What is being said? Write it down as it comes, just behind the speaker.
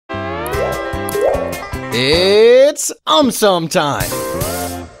It's AumSum time!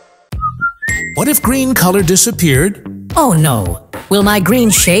 What if green color disappeared? Oh no! Will my green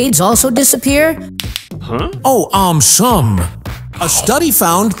shades also disappear? Oh, AumSum! A study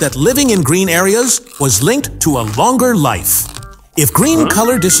found that living in green areas was linked to a longer life. If green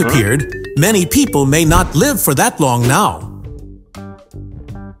color disappeared, many people may not live for that long now.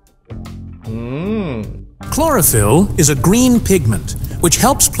 Chlorophyll is a green pigment which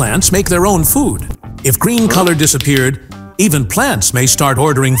helps plants make their own food. If green color disappeared, even plants may start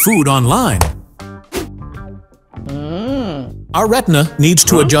ordering food online. Our retina needs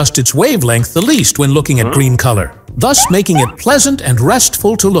to adjust its wavelength the least when looking at green color, thus making it pleasant and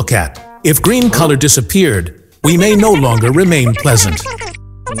restful to look at. If green color disappeared, we may no longer remain pleasant.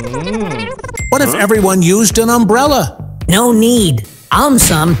 What if everyone used an umbrella? No need.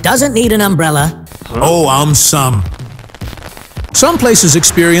 AumSum doesn't need an umbrella. Oh, AumSum! Some places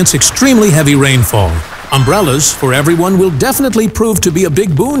experience extremely heavy rainfall. Umbrellas for everyone will definitely prove to be a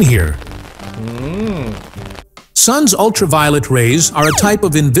big boon here. Sun's ultraviolet rays are a type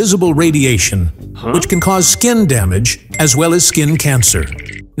of invisible radiation, which can cause skin damage as well as skin cancer.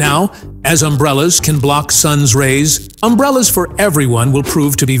 Now, as umbrellas can block sun's rays, umbrellas for everyone will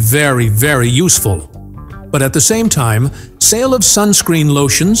prove to be very, very useful. But at the same time, sale of sunscreen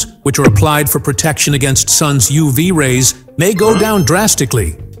lotions, which are applied for protection against sun's UV rays, may go down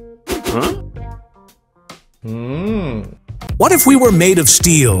drastically. What if we were made of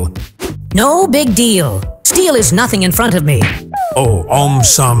steel? No big deal. Steel is nothing in front of me. Oh,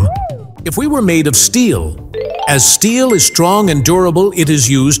 AumSum! If we were made of steel, as steel is strong and durable, it is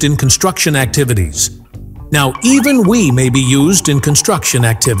used in construction activities. Now, even we may be used in construction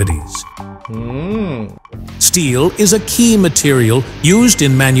activities. Steel is a key material used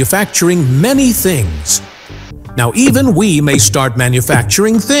in manufacturing many things. Now, even we may start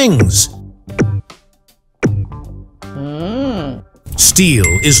manufacturing things. Steel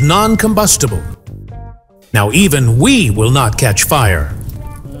is non-combustible. Now, even we will not catch fire.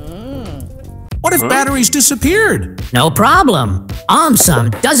 What if batteries disappeared? No problem.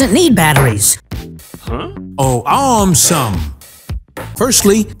 AumSum doesn't need batteries. Oh, AumSum!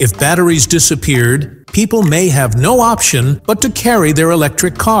 Firstly, if batteries disappeared, people may have no option but to carry their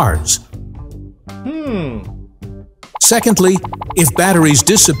electric cars. Secondly, if batteries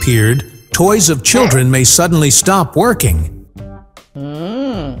disappeared, toys of children may suddenly stop working.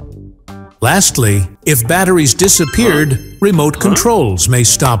 Lastly, if batteries disappeared, remote controls may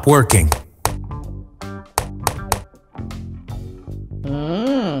stop working.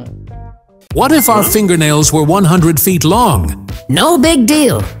 What if our fingernails were 100 feet long? No big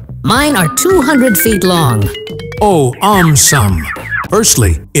deal. Mine are 200 feet long. Oh, AumSum!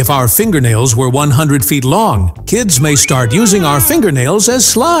 Firstly, if our fingernails were 100 feet long, kids may start using our fingernails as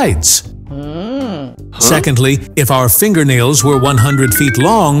slides. Secondly, if our fingernails were 100 feet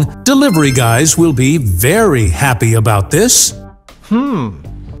long, delivery guys will be very happy about this.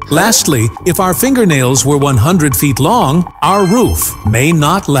 Lastly, if our fingernails were 100 feet long, our roof may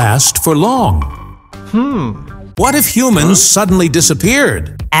not last for long. What if humans suddenly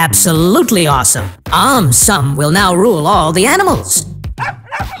disappeared? Absolutely awesome. AumSum will now rule all the animals.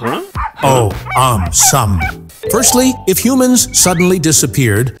 Oh, AumSum! Firstly, if humans suddenly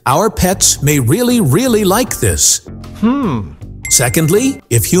disappeared, our pets may really like this. Secondly,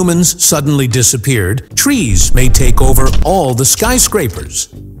 if humans suddenly disappeared, trees may take over all the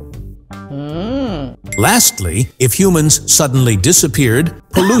skyscrapers. Lastly, if humans suddenly disappeared,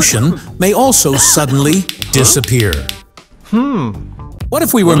 pollution may also suddenly disappear. What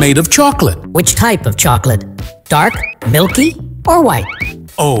if we were made of chocolate? Which type of chocolate? Dark, milky, or white?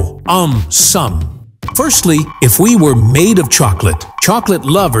 Oh, AumSum! Firstly, if we were made of chocolate, chocolate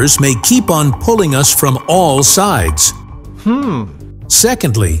lovers may keep on pulling us from all sides.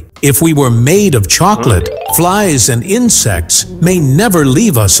 Secondly, if we were made of chocolate, flies and insects may never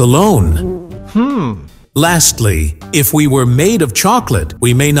leave us alone. Lastly, if we were made of chocolate,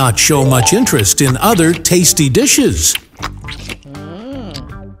 we may not show much interest in other tasty dishes.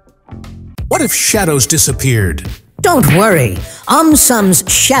 What if shadows disappeared? Don't worry. AumSum's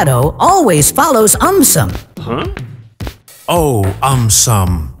shadow always follows AumSum. Oh,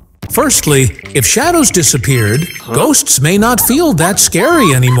 AumSum! Firstly, if shadows disappeared, ghosts may not feel that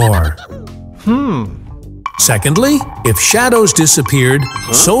scary anymore. Secondly, if shadows disappeared,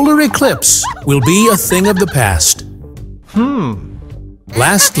 solar eclipse will be a thing of the past.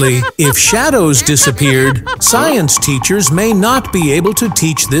 Lastly, if shadows disappeared, science teachers may not be able to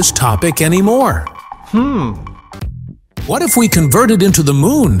teach this topic anymore. What if we converted into the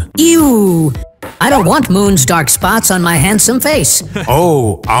moon? Ew! I don't want Moon's dark spots on my handsome face.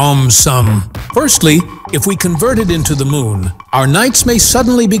 Oh, AumSum. Firstly, if we convert it into the moon, our nights may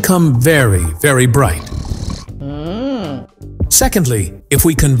suddenly become very, very bright. Secondly, if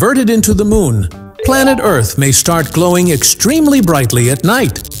we convert it into the moon, planet Earth may start glowing extremely brightly at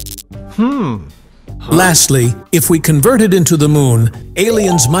night. Lastly, if we convert it into the moon,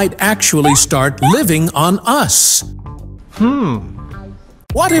 aliens might actually start living on us.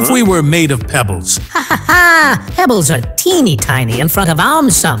 What if we were made of pebbles? Ha ha ha! Pebbles are teeny tiny in front of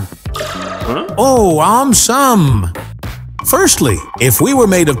AumSum. Oh, AumSum! Firstly, if we were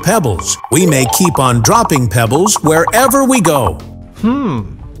made of pebbles, we may keep on dropping pebbles wherever we go.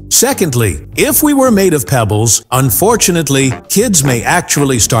 Secondly, if we were made of pebbles, unfortunately, kids may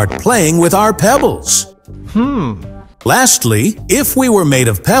actually start playing with our pebbles. Lastly, if we were made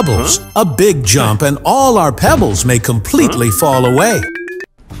of pebbles, a big jump and all our pebbles may completely fall away.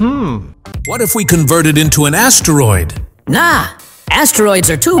 What if we converted into an asteroid? Nah,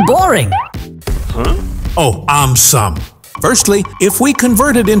 asteroids are too boring. Oh, AumSum. Firstly, if we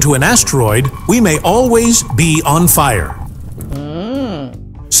converted into an asteroid, we may always be on fire.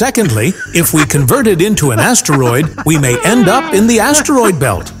 Secondly, if we converted into an asteroid, we may end up in the asteroid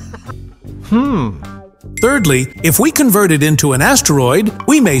belt. Thirdly, if we converted into an asteroid,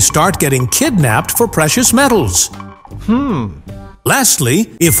 we may start getting kidnapped for precious metals.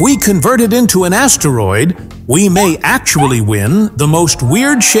 Lastly, if we converted into an asteroid, we may actually win the most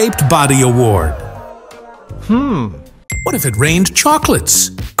weird-shaped body award. What if it rained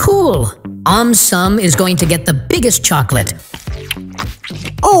chocolates? Cool. AumSum is going to get the biggest chocolate.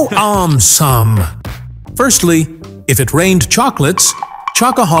 Oh, AumSum. Firstly, if it rained chocolates,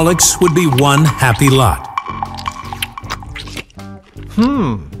 chocoholics would be one happy lot.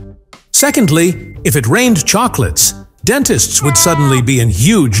 Secondly, if it rained chocolates, dentists would suddenly be in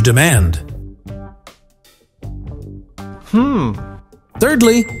huge demand.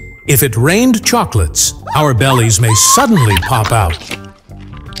 Thirdly, if it rained chocolates, our bellies may suddenly pop out.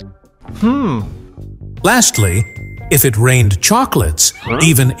 Lastly, if it rained chocolates,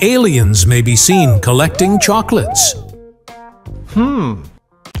 even aliens may be seen collecting chocolates.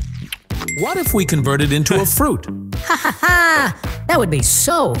 What if we converted into a fruit? Ha ha ha! That would be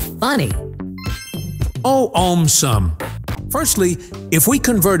so funny. Oh, AumSum. Firstly, if we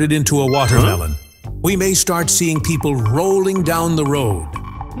converted into a watermelon, we may start seeing people rolling down the road.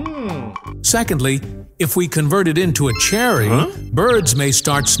 Secondly, if we converted into a cherry, birds may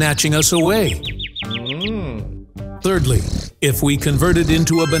start snatching us away. Thirdly, if we converted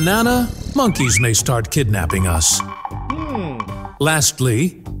into a banana, monkeys may start kidnapping us.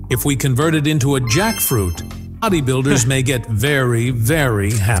 Lastly, if we converted into a jackfruit, bodybuilders may get very,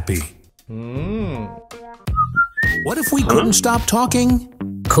 very happy. What if we couldn't stop talking?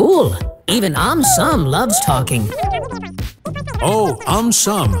 Cool. Even AumSum loves talking. Oh,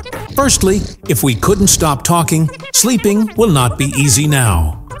 AumSum. Firstly, if we couldn't stop talking, sleeping will not be easy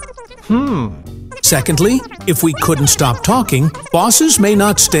now. Secondly, if we couldn't stop talking, bosses may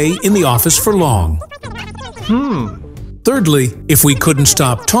not stay in the office for long. Thirdly, if we couldn't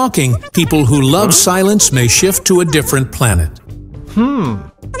stop talking, people who love silence may shift to a different planet.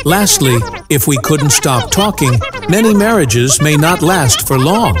 Lastly, if we couldn't stop talking, many marriages may not last for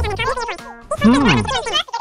long.